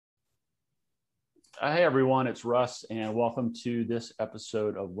Hey everyone, it's Russ, and welcome to this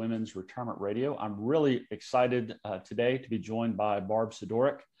episode of Women's Retirement Radio. I'm really excited today to be joined by Barb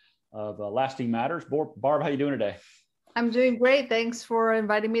Sedoric of LastingMatters. Barb, how you doing today? I'm doing great. Thanks for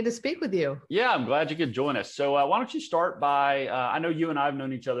inviting me to speak with you. Yeah, I'm glad you could join us. So why don't you start by, I know you and I have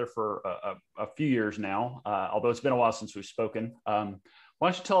known each other for a few years now, although it's been a while since we've spoken. Why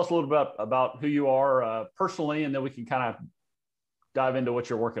don't you tell us a little bit about who you are personally, and then we can kind of dive into what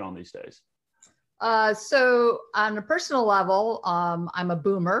you're working on these days. So on a personal level, I'm a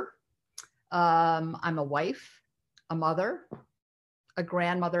boomer. I'm a wife, a mother, a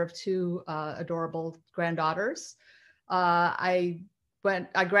grandmother of two adorable granddaughters. I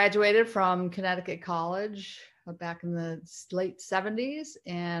graduated from Connecticut College back in the late 70s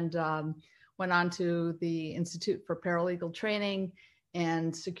and went on to the Institute for Paralegal Training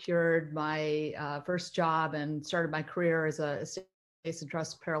and secured my first job and started my career as a estate and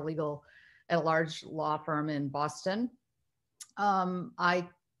trust paralegal at a large law firm in Boston. I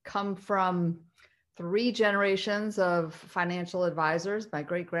come from 3 generations of financial advisors. My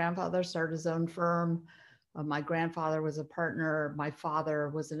great-grandfather started his own firm. My grandfather was a partner. My father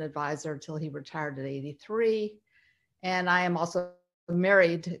was an advisor until he retired at 83. And I am also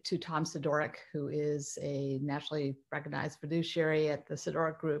married to Tom Sedoric, who is a nationally recognized fiduciary at the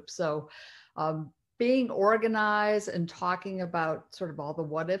Sedoric Group. So being organized and talking about sort of all the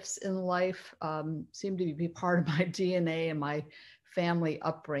what ifs in life seemed to be part of my DNA and my family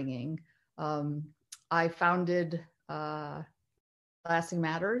upbringing. I founded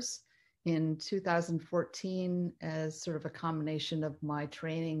LastingMatters in 2014 as sort of a combination of my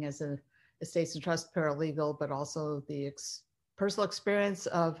training as an estates and trust paralegal, but also the personal experience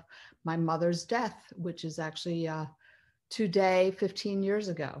of my mother's death, which is actually today, 15 years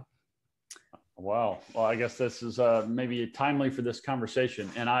ago. Wow. Well, I guess this is maybe timely for this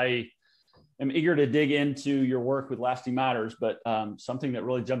conversation. And I am eager to dig into your work with LastingMatters, but something that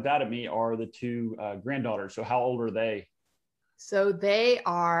really jumped out at me are the 2 granddaughters. So how old are they? So they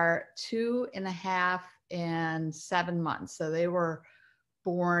are 2.5 and 7 months. So they were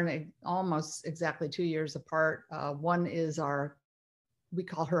born almost exactly 2 years apart. One is we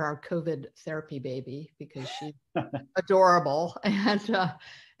call her our COVID therapy baby because she's adorable. And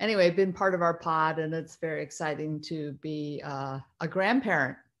anyway, been part of our pod, and it's very exciting to be a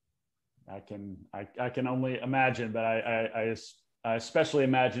grandparent. I can only imagine, but I especially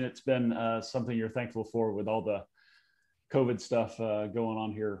imagine it's been something you're thankful for with all the COVID stuff going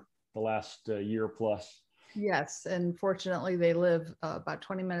on here the last year plus. Yes, and fortunately they live about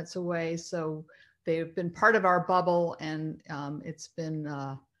 20 minutes away, so they've been part of our bubble, and it's been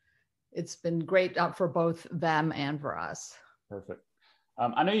great for both them and for us. Perfect.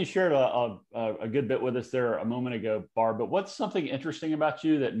 I know you shared a good bit with us there a moment ago, Barb, but what's something interesting about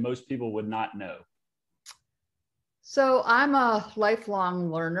you that most people would not know? So I'm a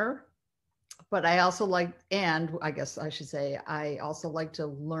lifelong learner, but I also I also like to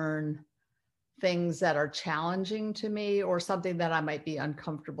learn things that are challenging to me or something that I might be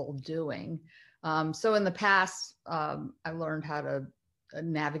uncomfortable doing. So in the past, I learned how to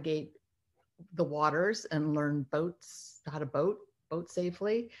navigate the waters and learn how to boat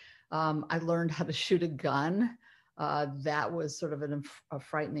safely. I learned how to shoot a gun. That was sort of a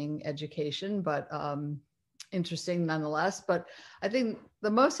frightening education, but interesting nonetheless. But I think the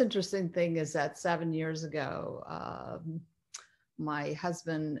most interesting thing is that 7 years ago, my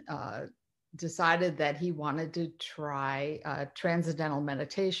husband decided that he wanted to try transcendental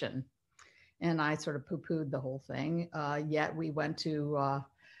meditation. And I sort of poo-pooed the whole thing. Yet we went to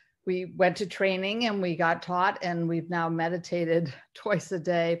training and we got taught, and we've now meditated twice a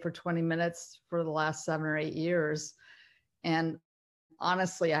day for 20 minutes for the last 7 or 8 years. And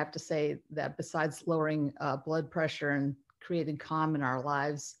honestly, I have to say that besides lowering blood pressure and creating calm in our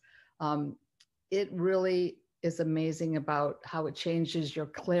lives, it really is amazing about how it changes your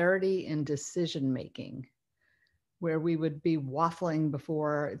clarity in decision making. Where we would be waffling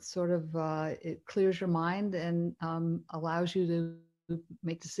before, it's sort of, it clears your mind and allows you to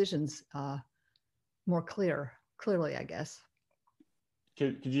make decisions more clearly, I guess.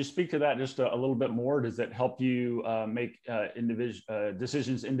 Could you speak to that just a little bit more? Does it help you make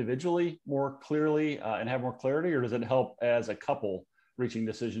decisions individually more clearly and have more clarity, or does it help as a couple reaching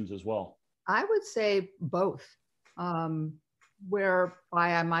decisions as well? I would say both,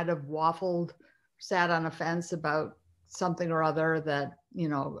 whereby I might have waffled, sat on a fence about something or other that,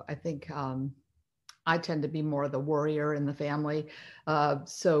 I think I tend to be more the worrier in the family.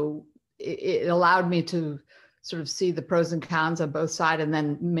 So it allowed me to sort of see the pros and cons on both sides and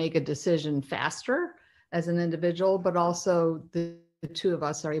then make a decision faster as an individual, but also the two of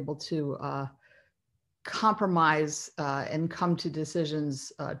us are able to compromise and come to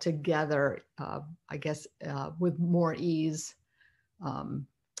decisions together, I guess, with more ease.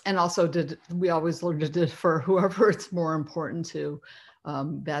 And also, we always learn to defer whoever it's more important to.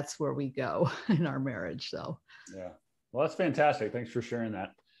 That's where we go in our marriage. So, yeah, well, that's fantastic. Thanks for sharing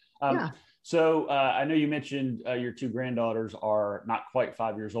that. Yeah. So I know you mentioned your two granddaughters are not quite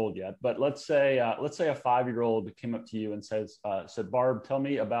 5 years old yet, but let's say a 5-year-old came up to you and said, Barb, tell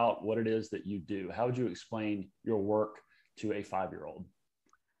me about what it is that you do. How would you explain your work to a 5-year-old?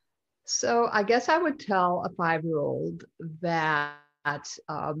 So I guess I would tell a 5-year-old that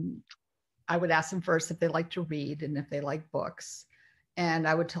I would ask them first if they like to read and if they like books. And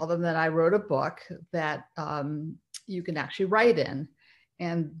I would tell them that I wrote a book that you can actually write in,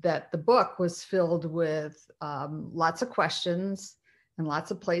 and that the book was filled with lots of questions and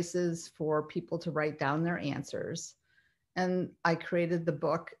lots of places for people to write down their answers. And I created the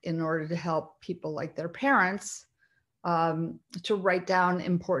book in order to help people like their parents to write down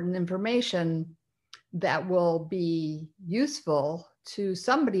important information that will be useful to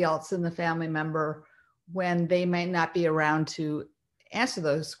somebody else in the family member when they might not be around to answer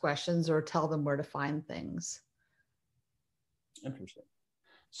those questions or tell them where to find things. Interesting.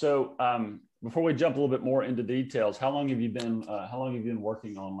 So before we jump a little bit more into details, how long have you been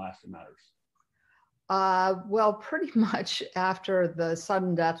working on Lasting Matters? Well, pretty much after the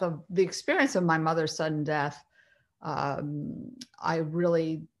sudden death of the experience of my mother's sudden death, I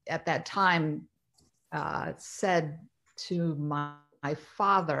really, at that time, said to my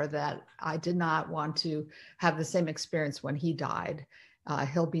father that I did not want to have the same experience when he died.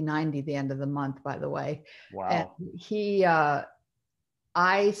 He'll be 90 the end of the month, by the way. Wow. And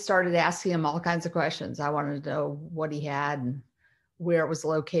I started asking him all kinds of questions. I wanted to know what he had and where it was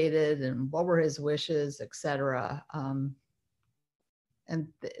located and what were his wishes, et cetera. And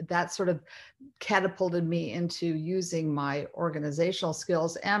that sort of catapulted me into using my organizational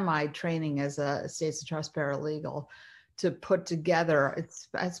skills and my training as a estates and trust paralegal to put together.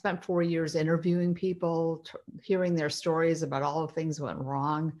 I spent 4 years interviewing people, hearing their stories about all the things that went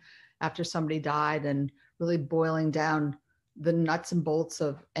wrong after somebody died, and really boiling down the nuts and bolts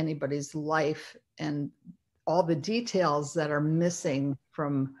of anybody's life and all the details that are missing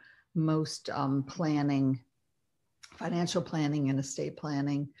from most financial planning and estate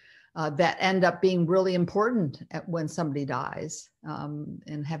planning that end up being really important when somebody dies,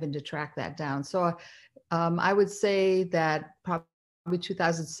 and having to track that down. So I would say that probably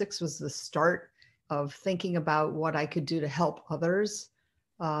 2006 was the start of thinking about what I could do to help others.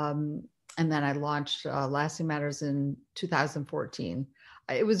 And then I launched Lasting Matters in 2014.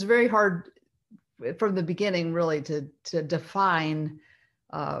 It was very hard from the beginning, really, to define.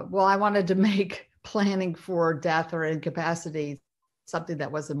 Well, I wanted to make planning for death or incapacity something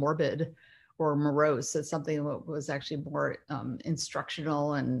that wasn't morbid or morose. It's something that was actually more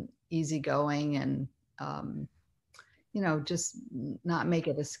instructional and easygoing, and just not make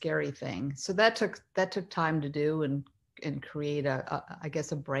it a scary thing. So that took time to do and create I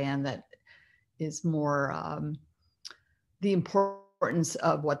guess a brand that is more the importance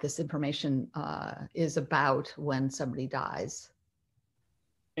of what this information is about when somebody dies.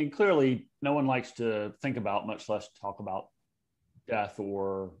 And clearly, no one likes to think about, much less talk about, death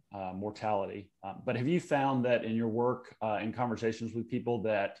or mortality. But have you found that in your work, in conversations with people,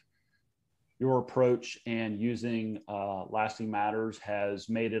 that your approach and using Lasting Matters has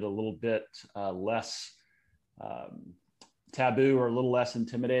made it a little bit less taboo or a little less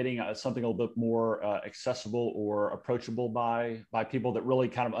intimidating, something a little bit more accessible or approachable by people that really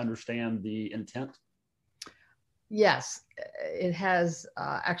kind of understand the intent? Yes, it has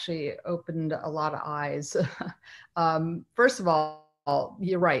actually opened a lot of eyes. First of all,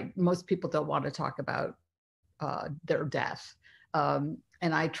 you're right. Most people don't want to talk about their death.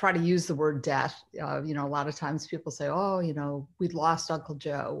 And I try to use the word death. A lot of times people say, oh, we lost Uncle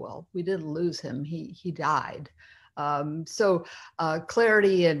Joe. Well, we didn't lose him. He died. So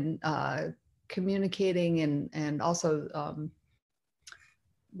clarity and communicating and also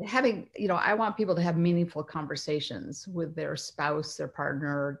having, I want people to have meaningful conversations with their spouse, their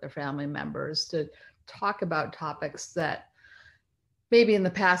partner, their family members, to talk about topics that maybe in the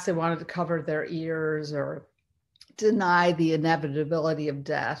past they wanted to cover their ears or deny the inevitability of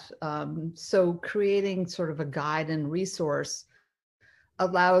death. So creating sort of a guide and resource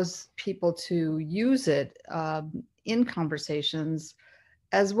allows people to use it in conversations,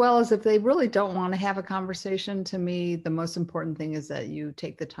 as well as if they really don't want to have a conversation. To me, the most important thing is that you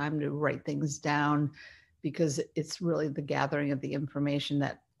take the time to write things down, because it's really the gathering of the information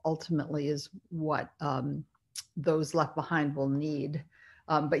that ultimately is what those left behind will need.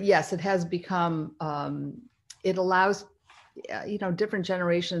 But yes, it has become, it allows, different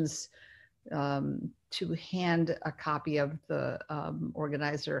generations to hand a copy of the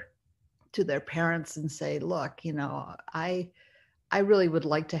organizer to their parents and say, look, I really would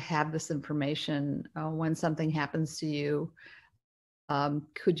like to have this information when something happens to you.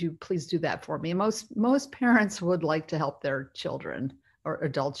 Could you please do that for me? Most parents would like to help their children or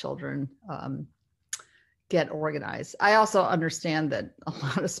adult children get organized. I also understand that a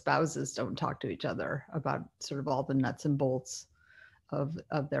lot of spouses don't talk to each other about sort of all the nuts and bolts of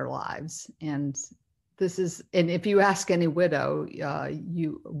their lives. And if you ask any widow,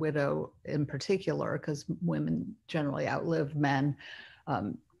 widow in particular, because women generally outlive men,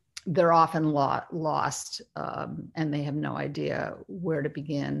 they're often lost and they have no idea where to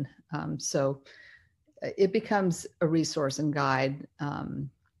begin. So it becomes a resource and guide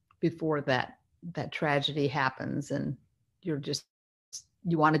before that tragedy happens, and you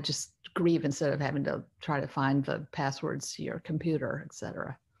want to just grieve instead of having to try to find the passwords to your computer, et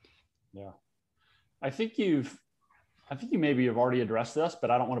cetera. Yeah. I think you maybe have already addressed this,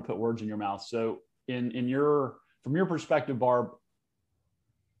 but I don't want to put words in your mouth. So from your perspective, Barb,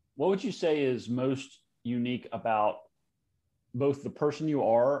 what would you say is most unique about both the person you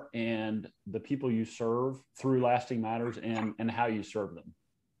are and the people you serve through Lasting Matters, and how you serve them?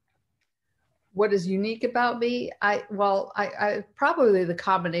 What is unique about me? I probably the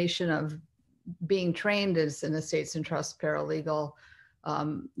combination of being trained as an estates and trust paralegal.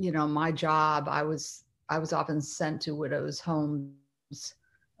 My job, I was often sent to widows' homes,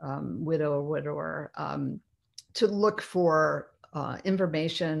 widow or widower, to look for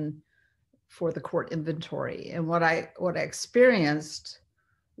information for the court inventory. And what I experienced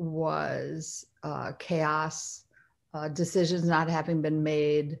was chaos, decisions not having been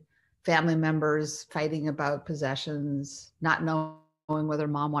made, family members fighting about possessions, not knowing whether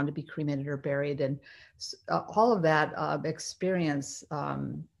mom wanted to be cremated or buried. And all of that experience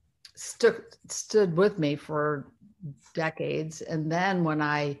stood with me for decades. And then when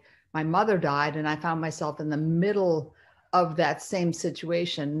my mother died and I found myself in the middle of that same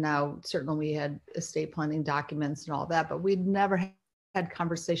situation. Now, certainly we had estate planning documents and all that, but we'd never had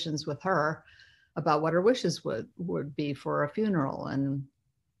conversations with her about what her wishes would be for a funeral and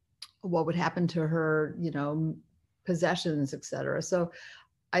what would happen to her, possessions, et cetera. So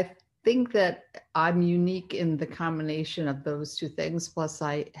I think that I'm unique in the combination of those two things. Plus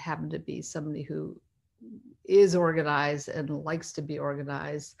I happen to be somebody who is organized and likes to be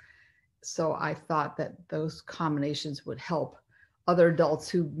organized. So I thought that those combinations would help other adults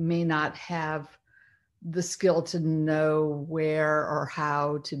who may not have the skill to know where or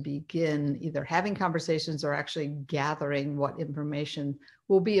how to begin either having conversations or actually gathering what information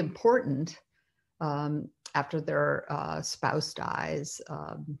will be important after their spouse dies.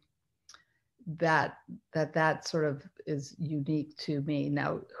 That sort of is unique to me.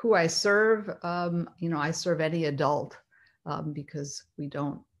 Now, who I serve, I serve any adult because we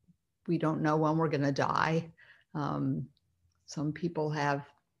don't know when we're going to die. Some people have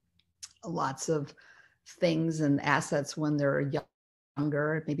lots of things and assets when they're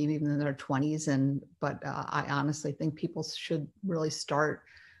younger, maybe even in their 20s. But I honestly think people should really start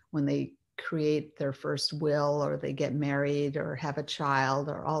when they create their first will, or they get married or have a child,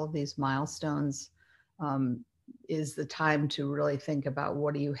 or all of these milestones is the time to really think about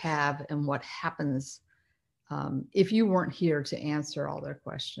what do you have and what happens if you weren't here to answer all their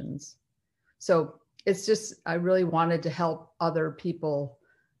questions. So it's just, I really wanted to help other people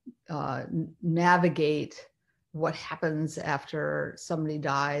navigate what happens after somebody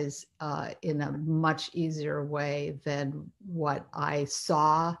dies in a much easier way than what I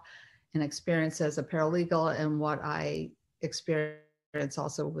saw and experienced as a paralegal, and what I experienced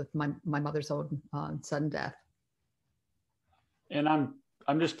also with my mother's own sudden death. And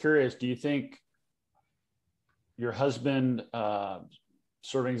I'm just curious, do you think your husband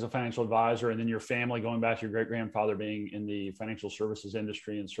serving as a financial advisor, and then your family, going back to your great-grandfather being in the financial services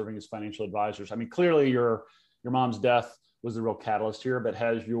industry and serving as financial advisors, I mean, clearly your mom's death was the real catalyst here, but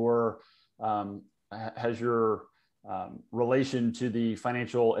has your relation to the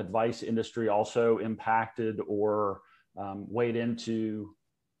financial advice industry also impacted or weighed into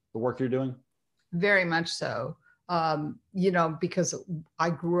the work you're doing? Very much so. Because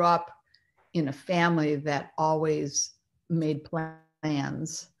I grew up in a family that always made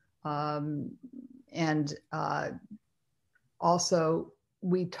plans. Also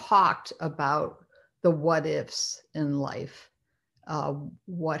we talked about the what ifs in life.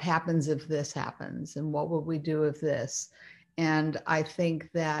 What happens if this happens, and what would we do if this? And I think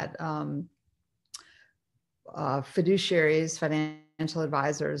that fiduciaries, financial financial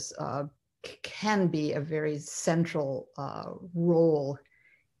advisors can be a very central role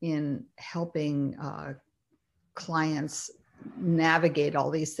in helping clients navigate all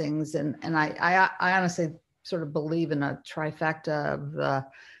these things. And I honestly sort of believe in a trifecta of the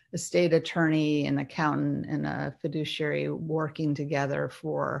estate attorney, an accountant, and a fiduciary working together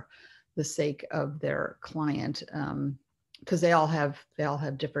for the sake of their client, because they all have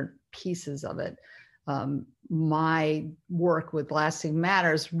different pieces of it. My work with Lasting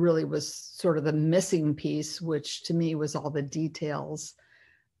Matters really was sort of the missing piece, which to me was all the details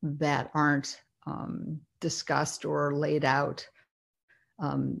that aren't discussed or laid out,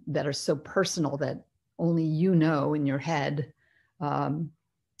 that are so personal that only you know in your head.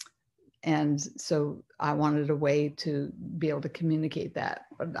 And so I wanted a way to be able to communicate that.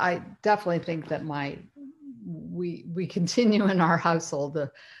 But I definitely think that we continue in our household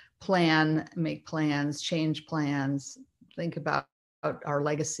to plan, make plans, change plans, think about our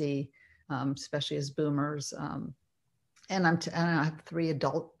legacy, especially as boomers. And I have 3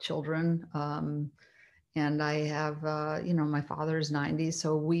 adult children, and I have, my father's 90,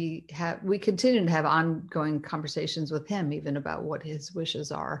 so we continue to have ongoing conversations with him, even about what his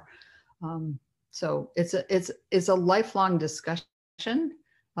wishes are. So it's a lifelong discussion,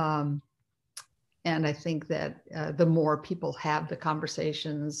 and I think that the more people have the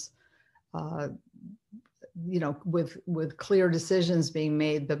conversations, with clear decisions being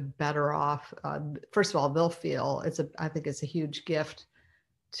made, the better off. First of all, they'll feel I think it's a huge gift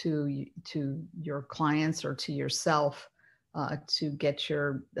to your clients or to yourself to get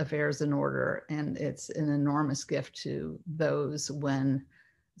your affairs in order, and it's an enormous gift to those when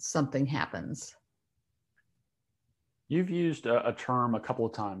something happens. You've used a term a couple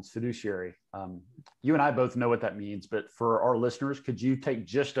of times, fiduciary. You and I both know what that means, but for our listeners, could you take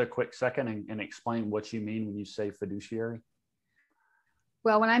just a quick second and explain what you mean when you say fiduciary?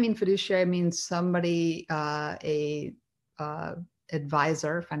 Well, when I mean fiduciary, I mean somebody,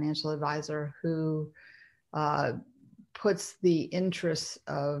 advisor, financial advisor, who puts the interests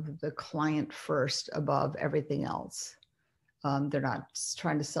of the client first above everything else. They're not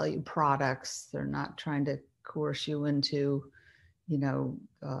trying to sell you products. They're not trying to coerce you into,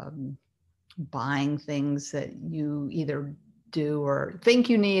 buying things that you either do or think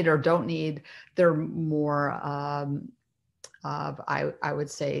you need or don't need. They're more I would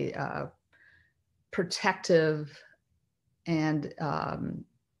say protective, and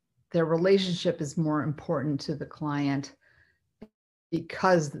their relationship is more important to the client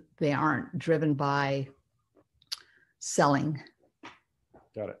because they aren't driven by selling.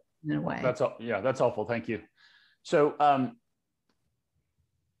 Got it. In a way. That's helpful. Thank you. So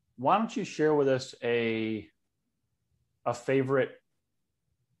why don't you share with us a favorite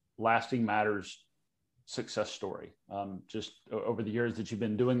Lasting Matters success story? Just over the years that you've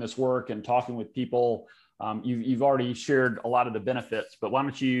been doing this work and talking with people, you've already shared a lot of the benefits, but why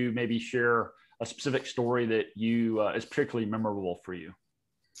don't you maybe share a specific story that is particularly memorable for you?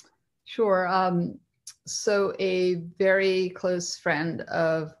 Sure. So a very close friend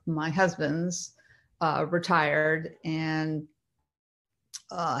of my husband's retired and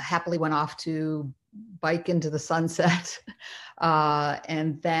happily went off to bike into the sunset.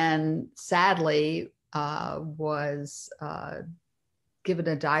 And then sadly was given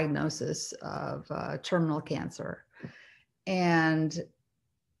a diagnosis of terminal cancer. And,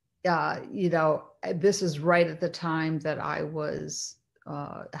 this is right at the time that I was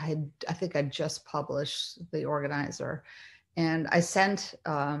I think I just published The Organizer, and I sent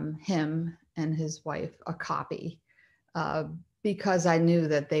him and his wife a copy because I knew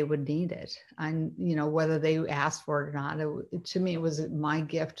that they would need it. Whether they asked for it or not, to me, it was my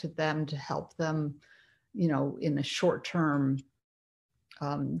gift to them to help them, in the short term,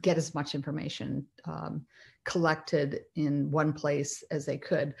 get as much information collected in one place as they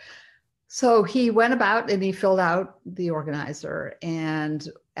could. So he went about and he filled out The Organizer. And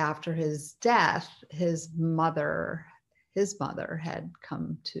after his death, his mother had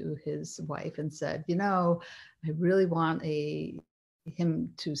come to his wife and said, I really want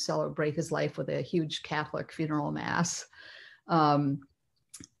him to celebrate his life with a huge Catholic funeral mass.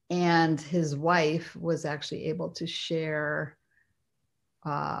 And his wife was actually able to share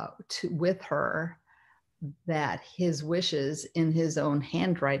with her that his wishes in his own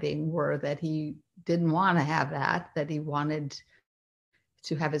handwriting were that he didn't want to have that he wanted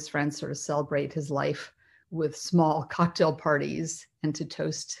to have his friends sort of celebrate his life with small cocktail parties and to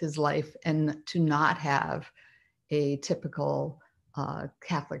toast his life and to not have a typical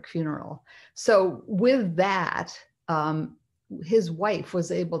Catholic funeral. So with that, his wife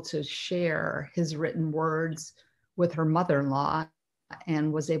was able to share his written words with her mother-in-law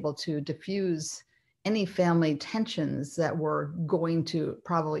and was able to diffuse any family tensions that were going to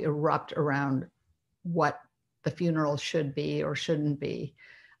probably erupt around what the funeral should be or shouldn't be.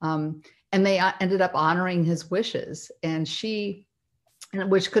 And they ended up honoring his wishes. And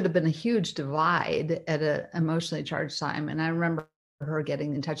which could have been a huge divide at an emotionally charged time. And I remember her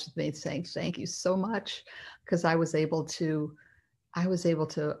getting in touch with me saying, thank you so much, because I was able to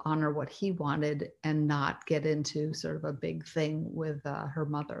honor what he wanted and not get into sort of a big thing with her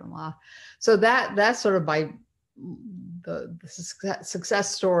mother-in-law. So that's sort of the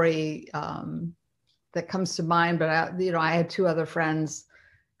success story that comes to mind. But I had two other friends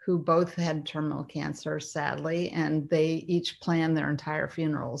who both had terminal cancer, sadly, and they each planned their entire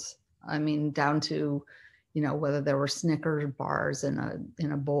funerals. I mean, down to, whether there were Snickers bars in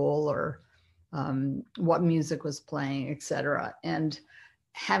a bowl or what music was playing, et cetera. And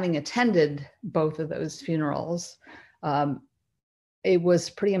having attended both of those funerals, it was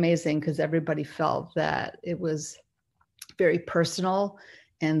pretty amazing because everybody felt that it was very personal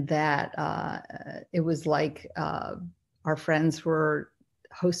and that it was like our friends were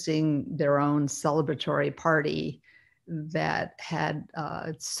hosting their own celebratory party that had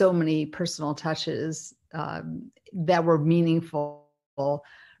so many personal touches that were meaningful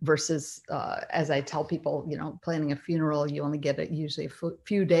versus, as I tell people, planning a funeral, you only get it usually a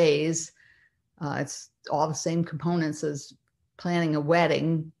few days. It's all the same components as planning a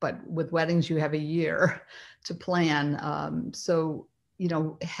wedding, but with weddings, you have a year to plan. So,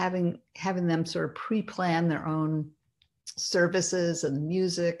 having them sort of pre-plan their own services and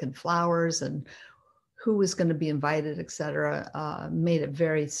music and flowers and who was going to be invited, et cetera, made it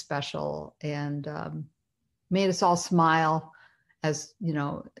very special and made us all smile as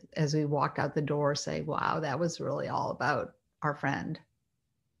we walked out the door, say, wow, that was really all about our friend.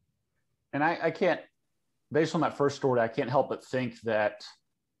 And I can't, based on that first story, I can't help but think that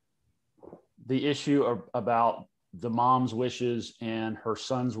the issue about the mom's wishes and her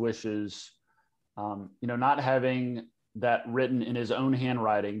son's wishes, not having that written in his own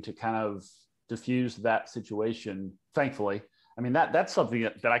handwriting to kind of diffuse that situation, thankfully. I mean, that's something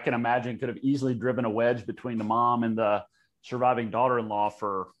that I can imagine could have easily driven a wedge between the mom and the surviving daughter-in-law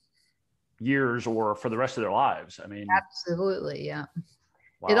for years or for the rest of their lives. I mean, absolutely. Yeah.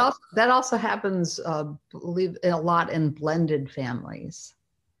 Wow. That also happens, believe a lot in blended families.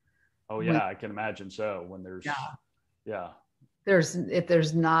 Oh yeah. I can imagine. So when there's, yeah. If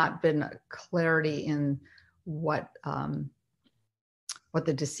there's not been a clarity in what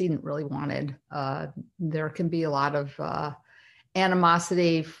the decedent really wanted, there can be a lot of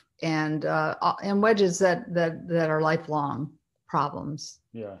animosity and wedges that are lifelong problems.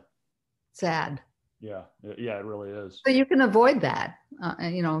 Yeah. Sad. Yeah. Yeah, it really is. So you can avoid that.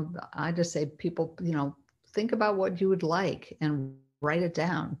 And, I just say people, think about what you would like and write it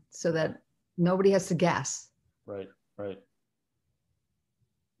down so that nobody has to guess. Right.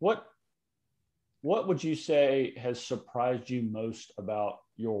 What would you say has surprised you most about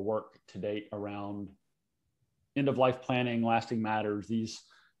your work to date around end of life planning, lasting matters, these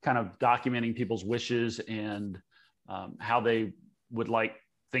kind of documenting people's wishes and how they would like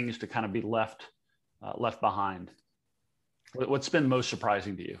things to kind of be left behind? What's been most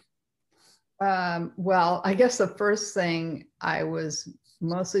surprising to you? Well, I guess the first thing I was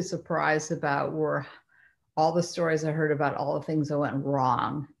mostly surprised about were all the stories I heard about all the things that went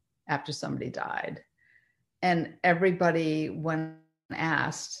wrong after somebody died. And everybody, when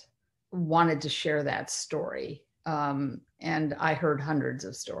asked, wanted to share that story. And I heard hundreds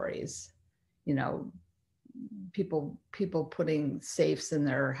of stories, people putting safes in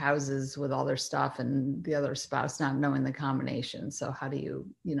their houses with all their stuff and the other spouse not knowing the combination. So how do you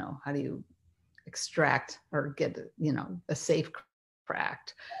extract or get, a safe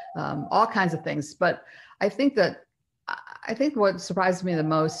cracked, all kinds of things. But I think what surprised me the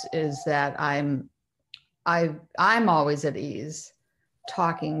most is that I'm always at ease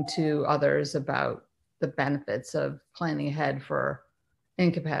talking to others about the benefits of planning ahead for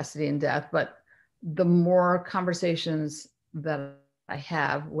incapacity and death. But the more conversations that I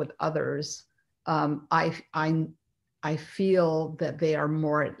have with others, I feel that they are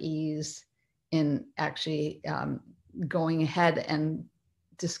more at ease in actually going ahead and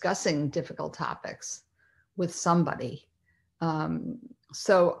discussing difficult topics with somebody.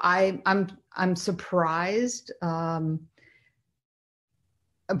 So I'm surprised,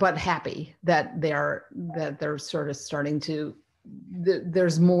 but happy that they're sort of starting to.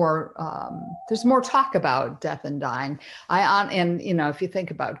 There's more talk about death and dying. If you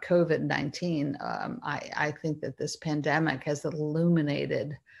think about COVID-19, I think that this pandemic has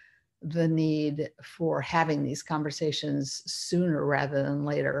illuminated the need for having these conversations sooner rather than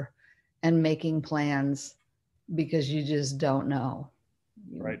later and making plans, because you just don't know.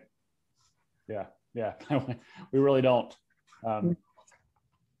 Right. Yeah. Yeah. We really don't.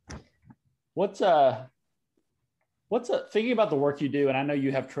 Thinking about the work you do, and I know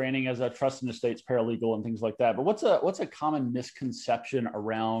you have training as a trust and estates paralegal and things like that, but what's a common misconception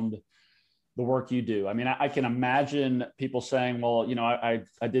around the work you do? I mean, I can imagine people saying, well,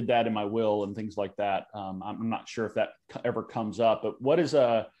 I did that in my will and things like that. I'm not sure if that ever comes up, but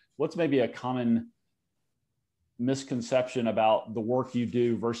what's maybe a common misconception about the work you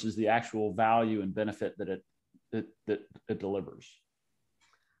do versus the actual value and benefit that it delivers?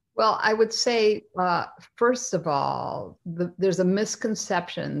 Well, I would say, first of all, there's a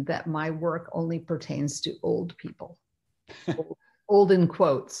misconception that my work only pertains to old people, old in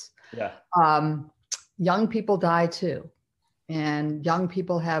quotes. Yeah. Young people die too, and young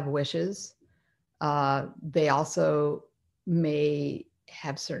people have wishes. They also may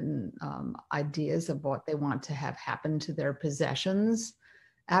have certain ideas of what they want to have happen to their possessions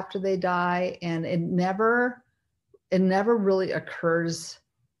after they die, and it never really occurs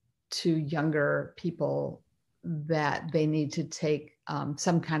to younger people that they need to take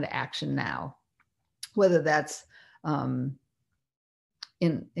some kind of action now, whether that's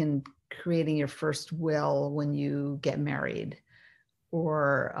in creating your first will when you get married,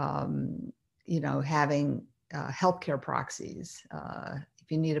 or having healthcare proxies, if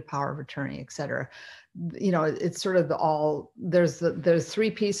you need a power of attorney, et cetera. It's sort of there's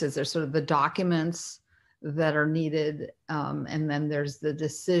three pieces. There's sort of the documents that are needed, and then there's the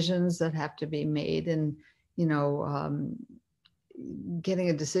decisions that have to be made, and making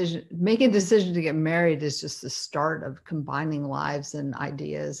a decision to get married is just the start of combining lives and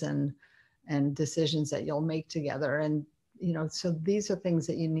ideas and decisions that you'll make together. And so these are things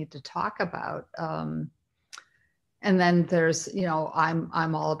that you need to talk about. And then there's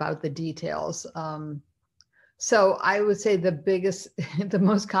I'm all about the details. So I would say the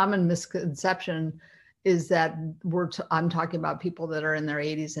most common misconception is that I'm talking about people that are in their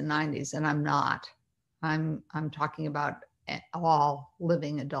 80s and 90s, and I'm not. I'm talking about all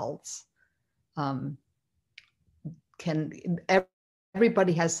living adults.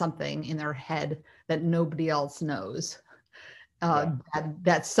 Everybody has something in their head that nobody else knows,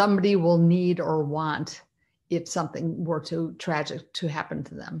 that somebody will need or want if something were tragic to happen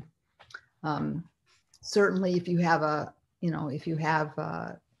to them. Certainly, if you have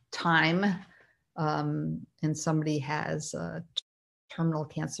time, and somebody has terminal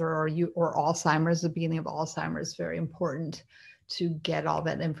cancer or Alzheimer's, the beginning of Alzheimer's, is very important to get all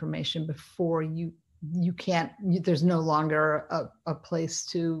that information before there's no longer a place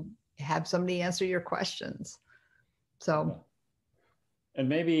to have somebody answer your questions. So, and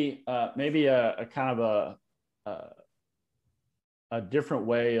maybe a kind of a different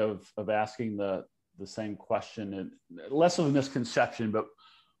way of asking the same question, and less of a misconception, but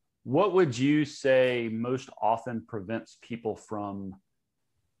what would you say most often prevents people from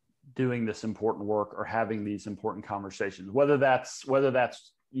doing this important work or having these important conversations, whether that's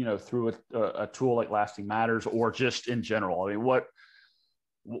through a tool like Lasting Matters or just in general? I mean,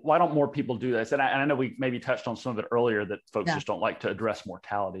 why don't more people do this? And I know we maybe touched on some of it earlier, that folks just don't like to address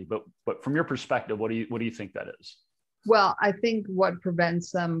mortality, but from your perspective, what do you think that is? Well, I think what prevents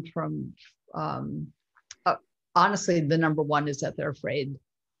them from, honestly, the number one is that they're afraid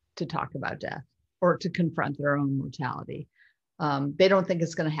to talk about death or to confront their own mortality. They don't think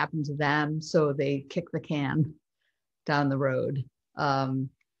it's going to happen to them, so they kick the can down the road.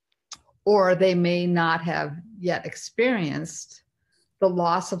 Or they may not have yet experienced the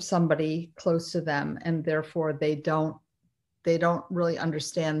loss of somebody close to them, and therefore they don't really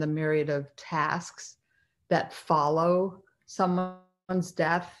understand the myriad of tasks that follow someone's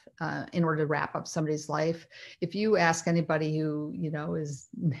death in order to wrap up somebody's life. If you ask anybody who is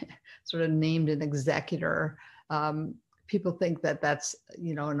sort of named an executor, people think that that's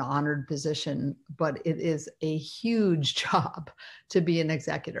an honored position, but it is a huge job to be an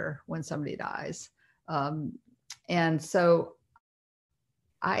executor when somebody dies. And so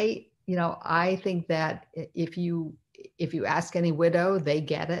I think that if you ask any widow, they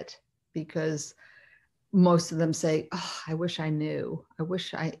get it, because most of them say, "Oh, I wish I knew. I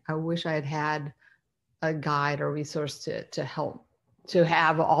wish I had a guide or resource to help to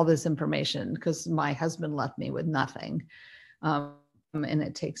have all this information, because my husband left me with nothing." And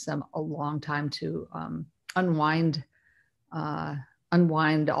it takes them a long time to unwind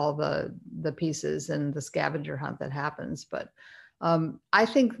all the pieces and the scavenger hunt that happens. But I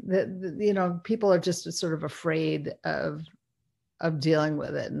think that people are just sort of afraid of of dealing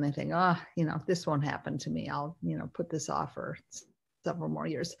with it, and they think, oh, this won't happen to me. I'll, put this off for several more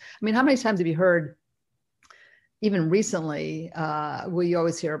years. I mean, how many times have you heard, even recently, you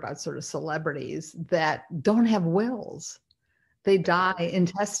always hear about sort of celebrities that don't have wills. They die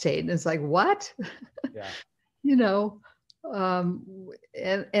intestate. And it's like, what? Yeah.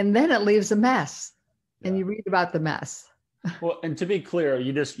 And then it leaves a mess, and Yeah. you read about the mess. Well, and to be clear,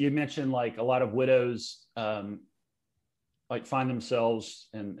 you mentioned like a lot of widows like find themselves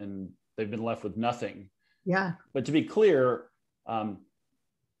and they've been left with nothing. Yeah. But to be clear,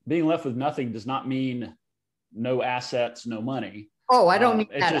 being left with nothing does not mean no assets, no money. Oh, I don't need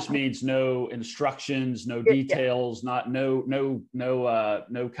it that. just means no instructions, no details, not no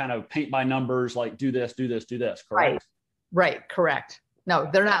kind of paint by numbers, like do this, correct? Right, correct. No,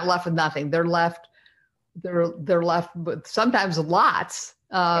 they're not left with nothing. They're left with sometimes lots,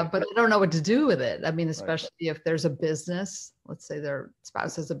 but they don't know what to do with it. I mean, especially if there's a business, let's say their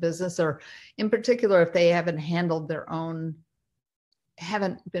spouse has a business, or in particular, if they haven't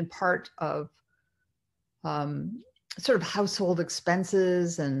been part of sort of household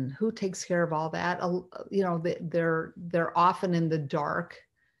expenses and who takes care of all that. They're often in the dark,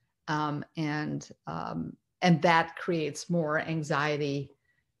 and that creates more anxiety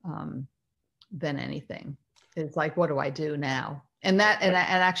than anything. It's like, what do I do now? And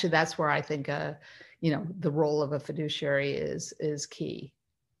actually, that's where I think the role of a fiduciary is key.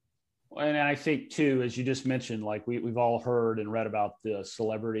 And I think too, as you just mentioned, like we've all heard and read about the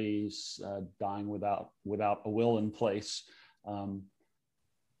celebrities dying without a will in place,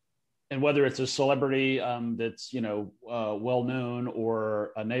 and whether it's a celebrity that's well known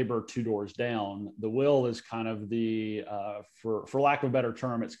or a neighbor 2 doors down, the will is kind of the for lack of a better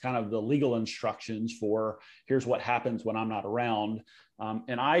term, it's kind of the legal instructions for here's what happens when I'm not around.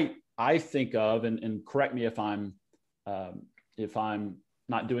 And I think of, and correct me if I'm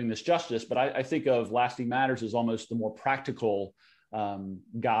not doing this justice, but I think of Lasting Matters as almost the more practical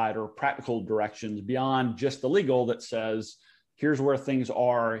guide or practical directions beyond just the legal that says, here's where things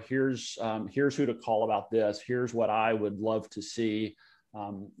are, here's who to call about this, here's what I would love to see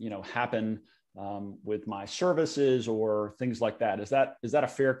happen with my services or things like that. Is that a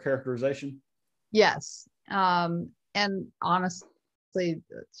fair characterization? Yes. And honestly,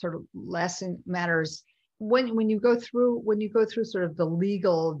 sort of Lasting Matters, when you go through sort of the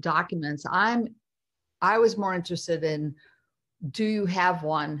legal documents, I was more interested in, do you have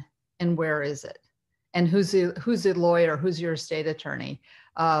one, and where is it, and who's the lawyer, who's your estate attorney?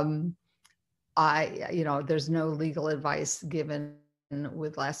 There's no legal advice given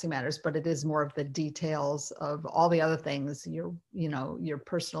with Lasting Matters, but it is more of the details of all the other things, your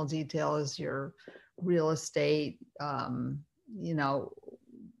personal details, your real estate,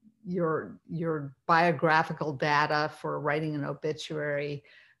 your biographical data for writing an obituary,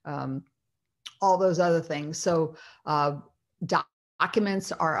 all those other things. So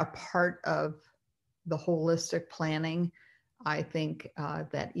documents are a part of the holistic planning, I think,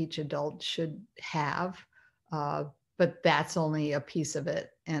 that each adult should have, but that's only a piece of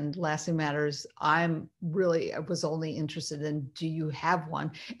it. And Lasting Matters, I was only interested in, do you have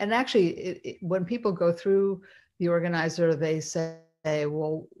one? And actually, when people go through the organizer, they say,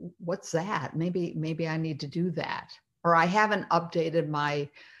 well, what's that? Maybe I need to do that, or I haven't updated my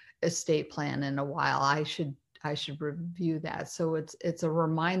estate plan in a while. I should review that. So it's a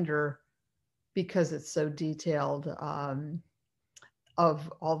reminder, because it's so detailed,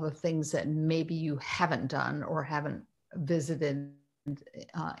 of all the things that maybe you haven't done or haven't visited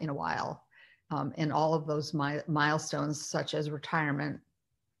in a while, and all of those milestones, such as retirement,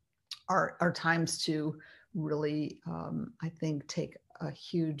 are times to really, I think, take a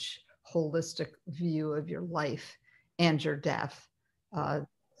huge holistic view of your life and your death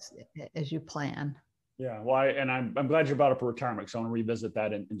as you plan. Yeah, well, I'm glad you brought up retirement, because I want to revisit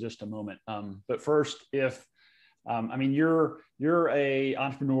that in just a moment. But first, if you're a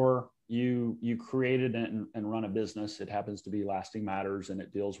entrepreneur, you created and run a business. It happens to be Lasting Matters, and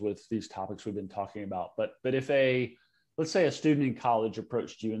it deals with these topics we've been talking about. But if let's say a student in college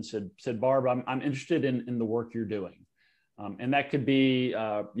approached you and said, Barb, I'm interested in the work you're doing. And that could be,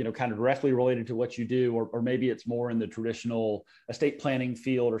 kind of directly related to what you do, or maybe it's more in the traditional estate planning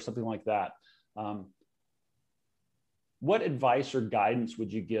field or something like that. What advice or guidance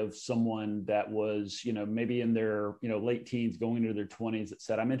would you give someone that was, maybe in their, late teens, going into their 20s, that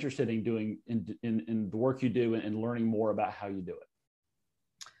said, I'm interested in doing in the work you do and learning more about how you do it?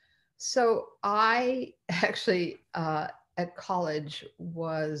 So I actually, at college,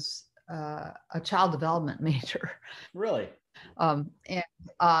 was a child development major. Really? And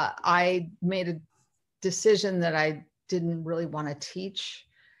I made a decision that I didn't really want to teach.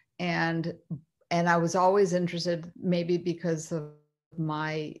 And I was always interested, maybe because of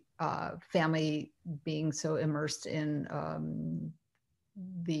my family being so immersed in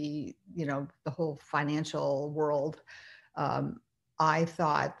the whole financial world. I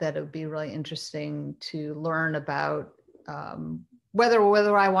thought that it would be really interesting to learn about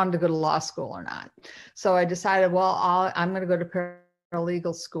whether I wanted to go to law school or not. So I decided, well, I'm going to go to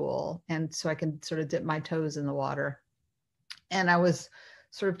paralegal school, and so I can sort of dip my toes in the water. And I was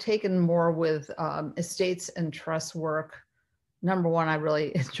sort of taken more with estates and trust work. Number one, I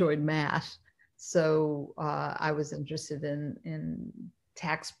really enjoyed math. So I was interested in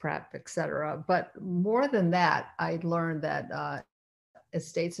tax prep, et cetera. But more than that, I learned that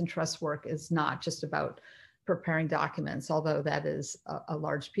estates and trust work is not just about preparing documents, although that is a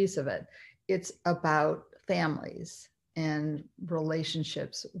large piece of it. It's about families and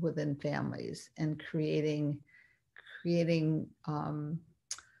relationships within families, and creating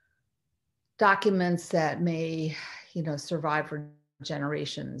documents that may, survive for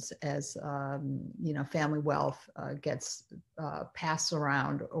generations as family wealth gets passed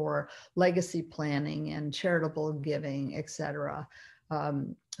around, or legacy planning and charitable giving, et cetera.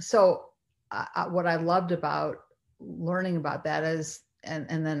 So what I loved about learning about that is,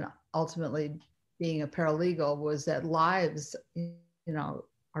 and then ultimately being a paralegal, was that lives,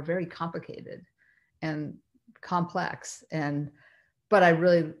 are very complicated and complex. But I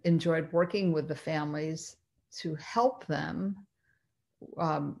really enjoyed working with the families to help them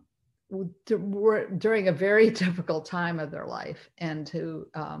during a very difficult time of their life, and to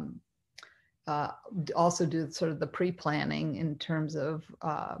also do sort of the pre-planning in terms of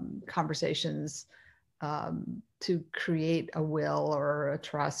conversations to create a will or a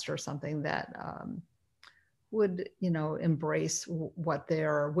trust or something that would, embrace what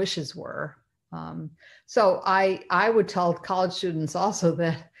their wishes were. So I would tell college students also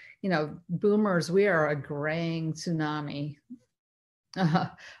that, boomers, we are a graying tsunami.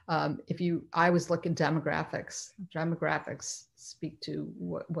 I was looking demographics speak to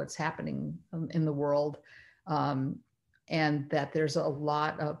what's happening in the world, and that there's a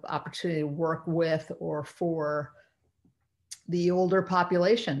lot of opportunity to work with or for the older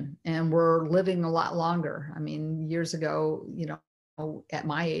population, and we're living a lot longer. I mean, years ago, at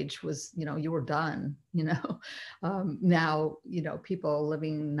my age was, you were done, now, people are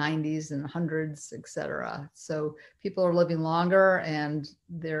living 90s and 100s, et cetera. So people are living longer, and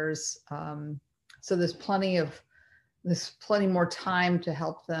there's plenty more time to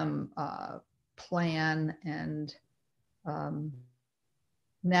help them plan and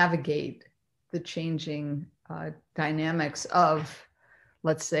navigate the changing dynamics of,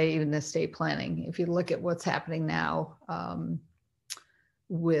 let's say, even estate planning. If you look at what's happening now,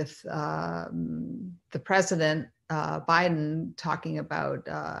 with the president, Biden, talking about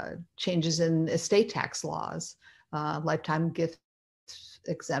changes in estate tax laws, lifetime gift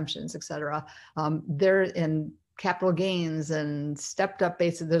exemptions, et cetera. They're in capital gains and stepped up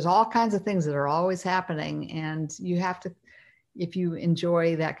basis. There's all kinds of things that are always happening. And you have to, if you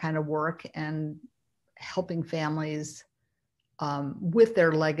enjoy that kind of work and helping families with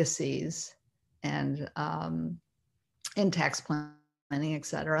their legacies and tax planning, et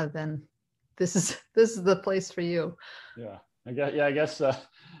cetera, then this is the place for you. Yeah, I guess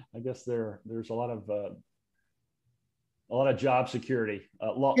there's a lot of job security,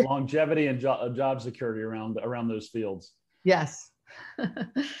 longevity and job security around those fields. Yes.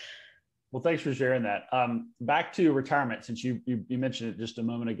 Well, thanks for sharing that. Back to retirement, since you mentioned it just a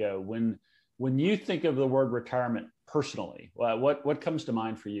moment ago. When you think of the word retirement personally, what comes to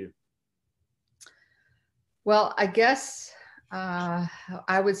mind for you? Well, I guess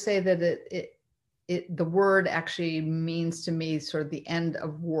I would say that the word actually means to me sort of the end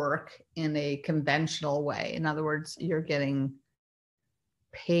of work in a conventional way. In other words, you're getting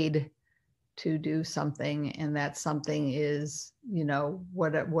paid to do something, and that something is,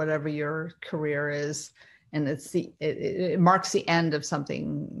 whatever your career is, and it marks the end of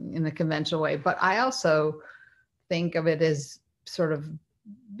something in a conventional way. But I also think of it as sort of,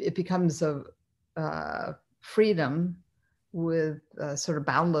 it becomes a freedom with sort of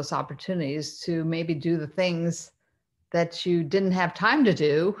boundless opportunities to maybe do the things that you didn't have time to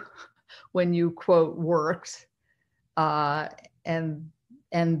do when you, quote, worked. And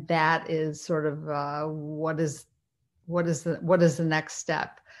that is sort of what is the next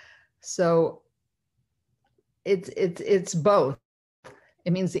step. So it's both.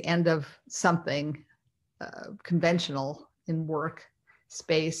 It means the end of something conventional in work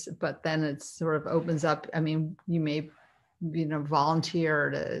space, but then it sort of opens up. I mean, you may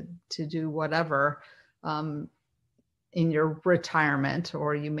volunteer to do whatever, in your retirement,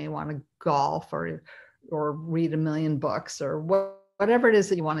 or you may want to golf or read a million books or whatever it is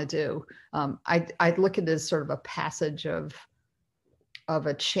that you want to do. I'd look at it as sort of a passage of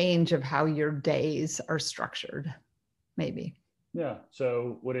a change of how your days are structured, maybe. Yeah.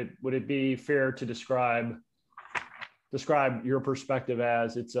 So would it be fair to describe your perspective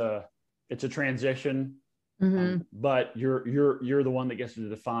as it's a transition, but you're the one that gets to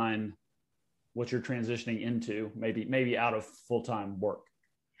define what you're transitioning into, maybe out of full-time work?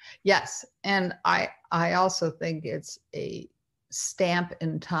 Yes. And I also think it's a stamp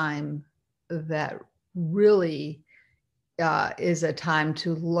in time that really is a time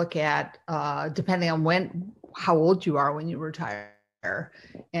to look at, depending on how old you are when you retire,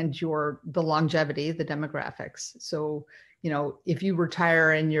 and the longevity, the demographics. So, if you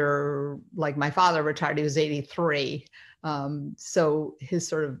retire and you're like my father retired, he was 83. So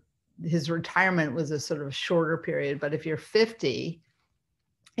his retirement was a sort of shorter period. But if you're 50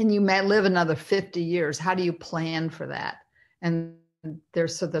 and you might live another 50 years, how do you plan for that? And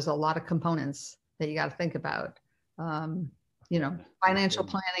there's a lot of components that you got to think about. Financial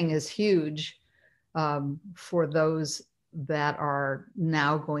planning is huge for those that are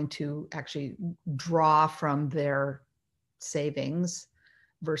now going to actually draw from their savings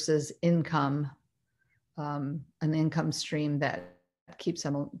versus income, an income stream that keeps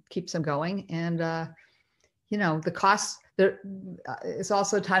them going. And the cost there. It's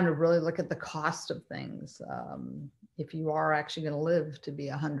also time to really look at the cost of things. If you are actually going to live to be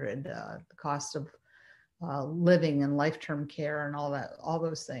 100, the cost of living and life-term care and all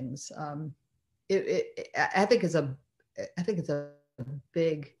those things. I think it's a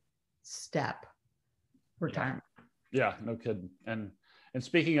big step, retirement. Yeah, no kidding. And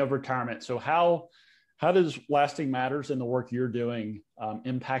speaking of retirement, so how does Lasting Matters and the work you're doing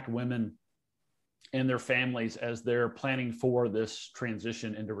impact women and their families as they're planning for this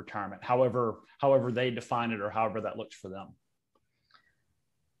transition into retirement, however they define it or however that looks for them?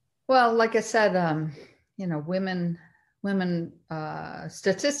 Well, like I said, women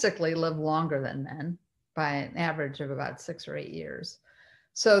statistically live longer than men by an average of about 6 or 8 years.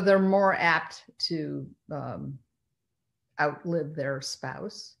 So they're more apt to outlive their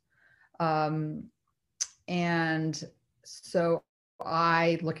spouse. And so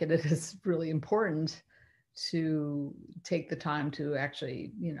I look at it as really important to take the time to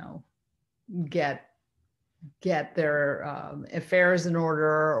actually, get their affairs in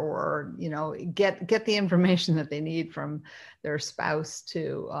order, or get the information that they need from their spouse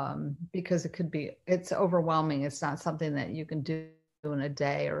too, because it's overwhelming. It's not something that you can do in a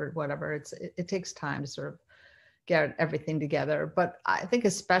day or whatever. It takes time to sort of get everything together. But I think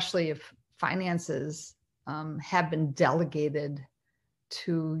especially if finances have been delegated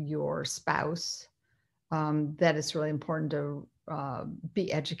to your spouse, that it's really important to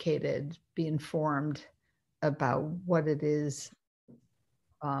be educated, be informed about what it is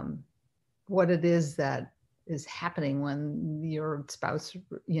that is happening when your spouse,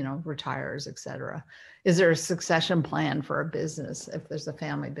 retires, et cetera. Is there a succession plan for a business? If there's a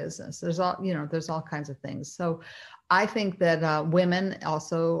family business, there's all kinds of things. So I think that women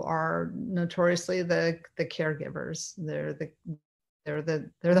also are notoriously the caregivers. They're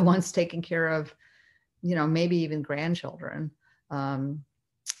the ones taking care of, maybe even grandchildren.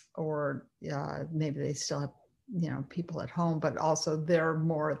 Or maybe they still have, people at home, but also they're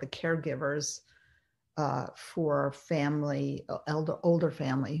more the caregivers for family, older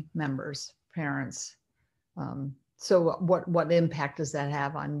family members, parents. So what impact does that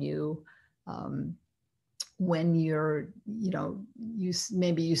have on you when you're,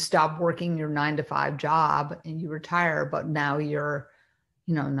 maybe you stop working your 9-to-5 job and you retire, but now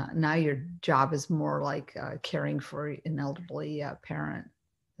now your job is more like caring for an elderly parent.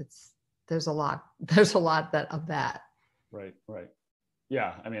 There's a lot of that. Right.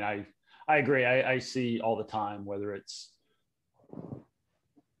 Yeah. I mean, I agree. I see all the time, whether it's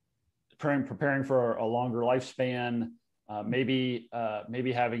preparing for a longer lifespan, maybe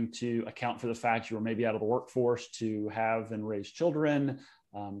having to account for the fact you were maybe out of the workforce to have and raise children,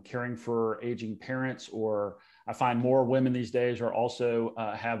 caring for aging parents, or I find more women these days are also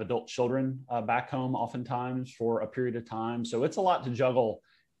have adult children back home oftentimes for a period of time. So it's a lot to juggle.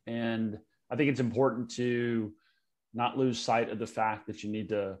 And I think it's important to not lose sight of the fact that you need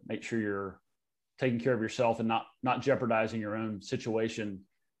to make sure you're taking care of yourself and not jeopardizing your own situation,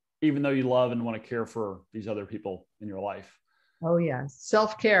 even though you love and want to care for these other people in your life. Oh yeah.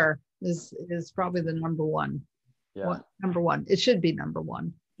 Self-care is probably the number one. Yeah. Number one. It should be number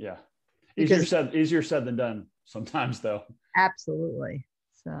one. Yeah. Easier said than done sometimes though. Absolutely.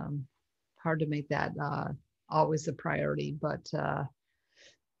 It's hard to make that always a priority. But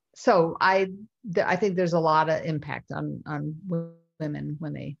so I think there's a lot of impact on women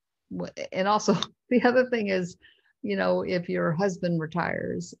when they, and also the other thing is, if your husband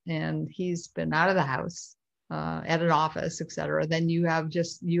retires and he's been out of the house, at an office, et cetera, then you have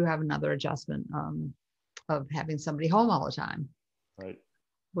another adjustment of having somebody home all the time. Right.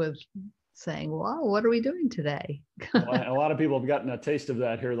 With saying, well, what are we doing today? Well, a lot of people have gotten a taste of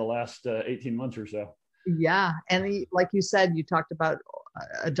that here the last 18 months or so. Yeah. And like you said, you talked about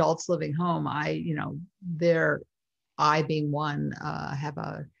adults living home. I being one, have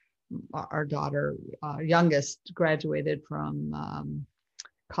our daughter, youngest, graduated from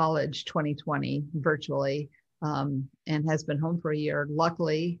college 2020 virtually, and has been home for a year.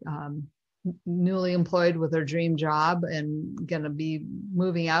 Luckily, newly employed with her dream job and going to be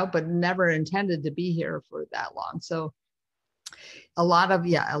moving out, but never intended to be here for that long. So a lot of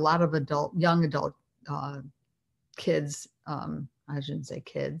young adult kids, I shouldn't say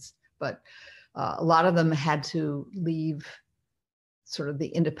kids, but a lot of them had to leave sort of the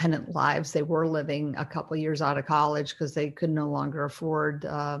independent lives they were living a couple of years out of college because they could no longer afford,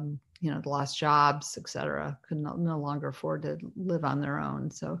 lost jobs, et cetera, could no longer afford to live on their own.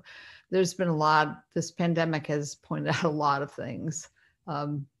 So there's been this pandemic has pointed out a lot of things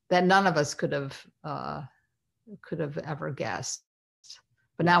that none of us could have ever guessed.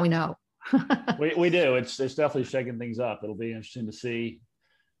 But now we know. we do. It's definitely shaking things up. It'll be interesting to see,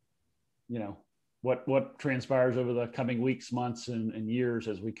 what transpires over the coming weeks, months, and years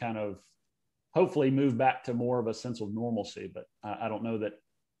as we kind of hopefully move back to more of a sense of normalcy. But I don't know that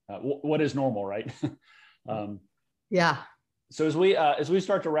what is normal, right? Yeah. So as we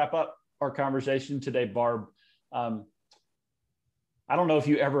start to wrap up our conversation today, Barb, I don't know if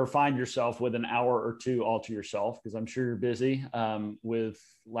you ever find yourself with an hour or two all to yourself, because I'm sure you're busy with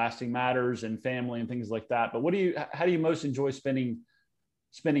Lasting Matters and family and things like that. But how do you most enjoy spending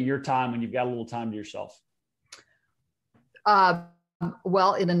your time when you've got a little time to yourself?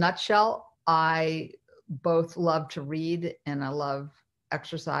 Well, in a nutshell, I both love to read and I love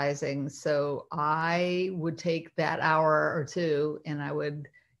exercising. So I would take that hour or two and I would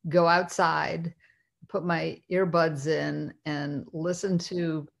go outside, put my earbuds in and listen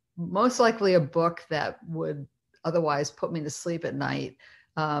to most likely a book that would otherwise put me to sleep at night.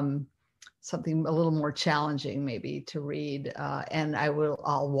 Something a little more challenging maybe to read. And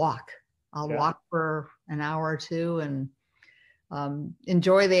I'll walk. I'll walk for an hour or two and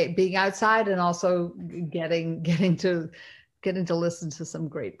enjoy being outside and also getting to listen to some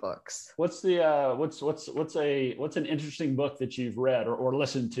great books. What's an interesting book that you've read or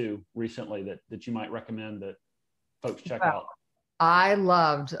listened to recently that you might recommend that folks check out? I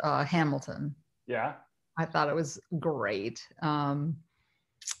loved Hamilton. Yeah. I thought it was great.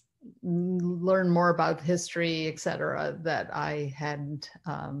 Learn more about history, et cetera, that I hadn't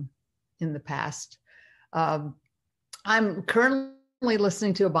in the past. I'm currently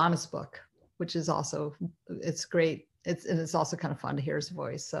listening to Obama's book, which is it's great. It's also kind of fun to hear his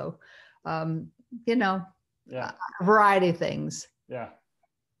voice. So, a variety of things. Yeah,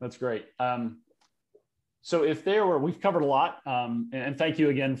 that's great. So we've covered a lot, and thank you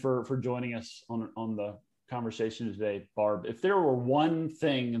again for joining us on the conversation today, Barb. If there were one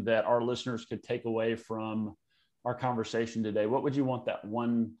thing that our listeners could take away from our conversation today, what would you want that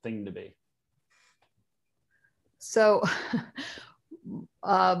one thing to be? So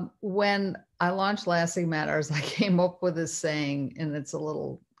when I launched Lasting Matters, I came up with this saying, and it's a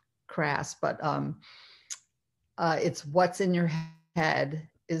little crass, but it's what's in your head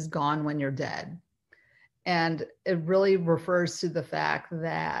is gone when you're dead. And it really refers to the fact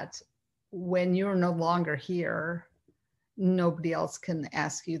that when you're no longer here, nobody else can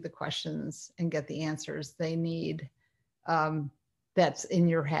ask you the questions and get the answers they need. That's in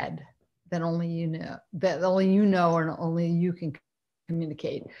your head, that only you know, and only you can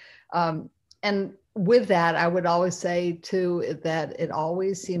communicate. And with that, I would always say too, that it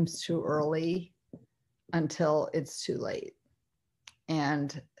always seems too early until it's too late.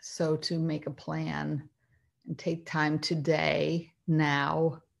 And so to make a plan and take time today,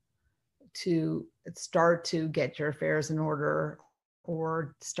 now, to start to get your affairs in order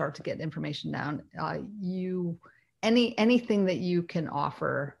or start to get information down, anything that you can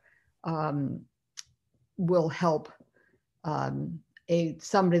offer will help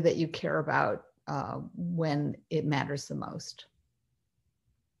somebody that you care about when it matters the most.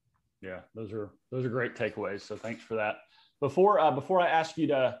 Yeah, those are great takeaways. So thanks for that. Before I ask you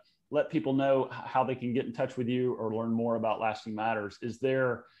to let people know how they can get in touch with you or learn more about Lasting Matters, is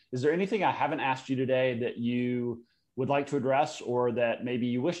there anything I haven't asked you today that you would like to address or that maybe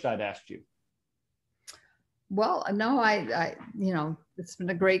you wished I'd asked you? Well, no, it's been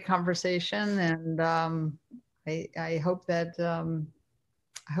a great conversation, and I hope that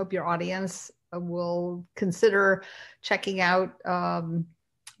I hope your audience will consider checking out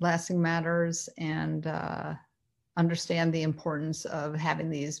Lasting Matters and understand the importance of having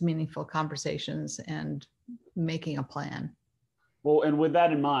these meaningful conversations and making a plan. Well, and with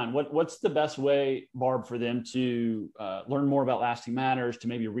that in mind, what's the best way, Barb, for them to learn more about Lasting Matters, to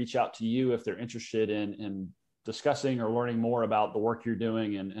maybe reach out to you if they're interested in discussing or learning more about the work you're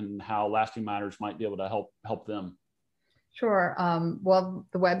doing and how Lasting Matters might be able to help them? Sure. Well,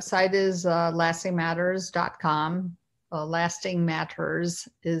 the website is LastingMatters.com. Lasting Matters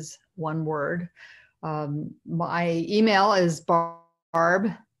is one word. My email is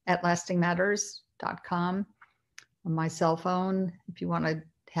barb@lastingmatters.com. My cell phone, if you want to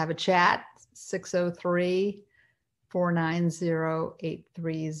have a chat,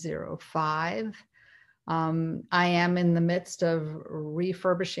 603-490-8305. I am in the midst of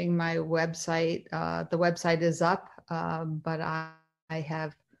refurbishing my website. The website is up, but I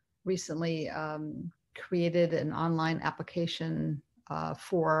have recently created an online application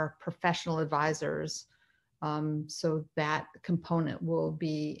for professional advisors. So that component will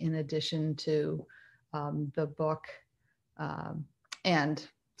be in addition to the book. And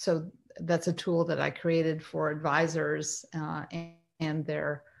so that's a tool that I created for advisors and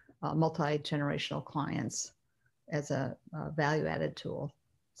their multi-generational clients as a value-added tool.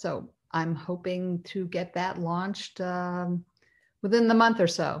 So I'm hoping to get that launched within the month or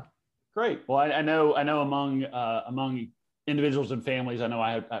so. Great. Well, I know among individuals and families, I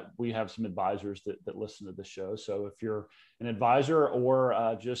know we have some advisors that listen to the show. So if you're an advisor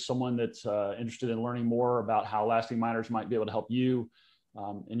or just someone that's interested in learning more about how Lasting Matters might be able to help you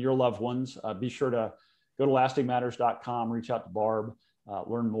and your loved ones, be sure to go to lastingmatters.com, reach out to Barb,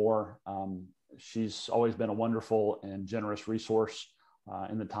 learn more. She's always been a wonderful and generous resource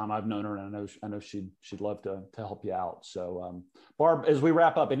in the time I've known her, and I know she'd love to help you out. So, Barb, as we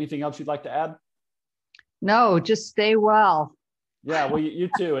wrap up, anything else you'd like to add? No, just stay well. Yeah, well,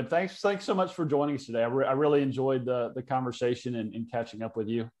 you too, and thanks so much for joining us today. I really enjoyed the conversation and catching up with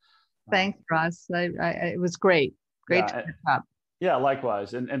you. Thanks, Russ. It was great. Great to catch up. Yeah,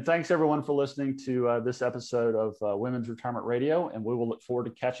 likewise. And thanks everyone for listening to this episode of Women's Retirement Radio. And we will look forward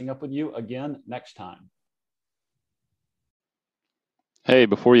to catching up with you again next time. Hey,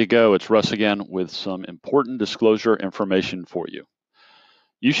 before you go, it's Russ again with some important disclosure information for you.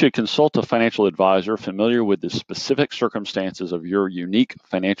 You should consult a financial advisor familiar with the specific circumstances of your unique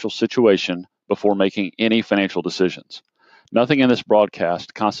financial situation before making any financial decisions. Nothing in this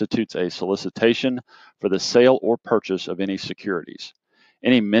broadcast constitutes a solicitation for the sale or purchase of any securities.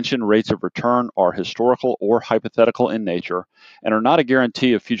 Any mentioned rates of return are historical or hypothetical in nature and are not a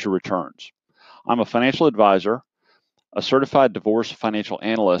guarantee of future returns. I'm a financial advisor, a certified divorce financial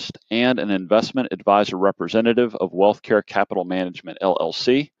analyst, and an investment advisor representative of WealthCare Capital Management,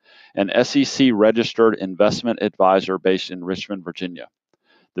 LLC, an SEC-registered investment advisor based in Richmond, Virginia.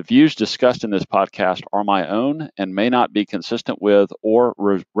 The views discussed in this podcast are my own and may not be consistent with or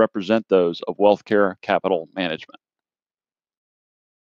represent those of WealthCare Capital Management.